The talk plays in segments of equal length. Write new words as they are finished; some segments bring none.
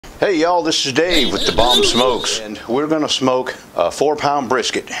Hey y'all, this is Dave with DaBomb Smokes, and we're gonna smoke a 4-pound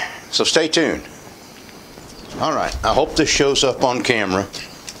brisket, so stay tuned. Alright, I hope this shows up on camera,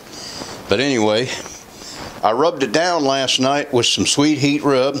 but anyway, I rubbed it down last night with some sweet heat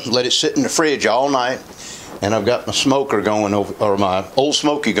rub, let it sit in the fridge all night, and I've got my smoker going over, or my Ole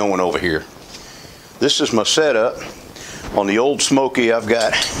Smokey going over here. This is my setup. On the Ole Smokey, I've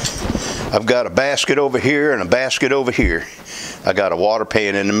got a basket over here and a basket over here. I got a water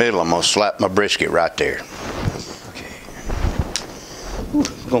pan in the middle. I'm gonna slap my brisket right there. Okay. Ooh,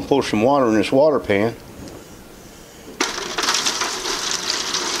 I'm gonna pour some water in this water pan.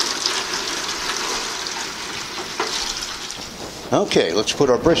 Okay, let's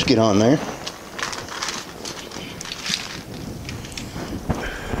put our brisket on there.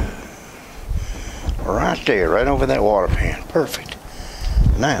 Right there, right over that water pan. Perfect.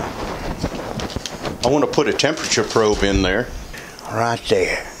 Now, I want to put a temperature probe in there. Right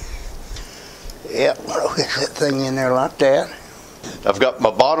there. Yep, we'll get that thing in there like that. I've got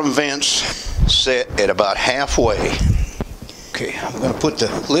my bottom vents set at about halfway. Okay, I'm going to put the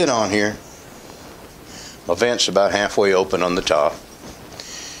lid on here. My vent's about halfway open on the top.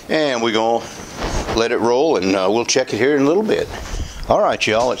 And we're going to let it roll, and we'll check it here in a little bit. Alright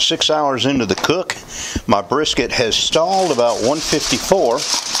y'all, it's 6 hours into the cook. My brisket has stalled about 154,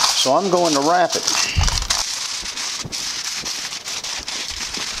 so I'm going to wrap it.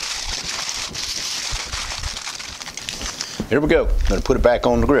 Here we go. I'm going to put it back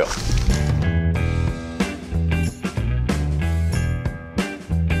on the grill.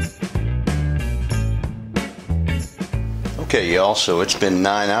 Okay y'all, so it's been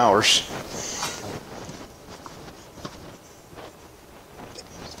 9 hours.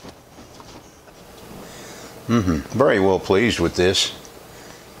 Very well pleased with this.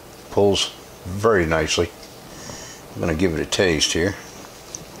 Pulls very nicely. I'm going to give it a taste here.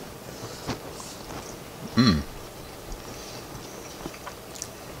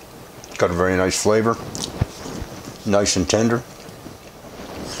 Got a very nice flavor. Nice and tender.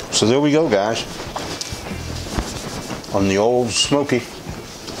 So there we go, guys. On the Ole Smokey.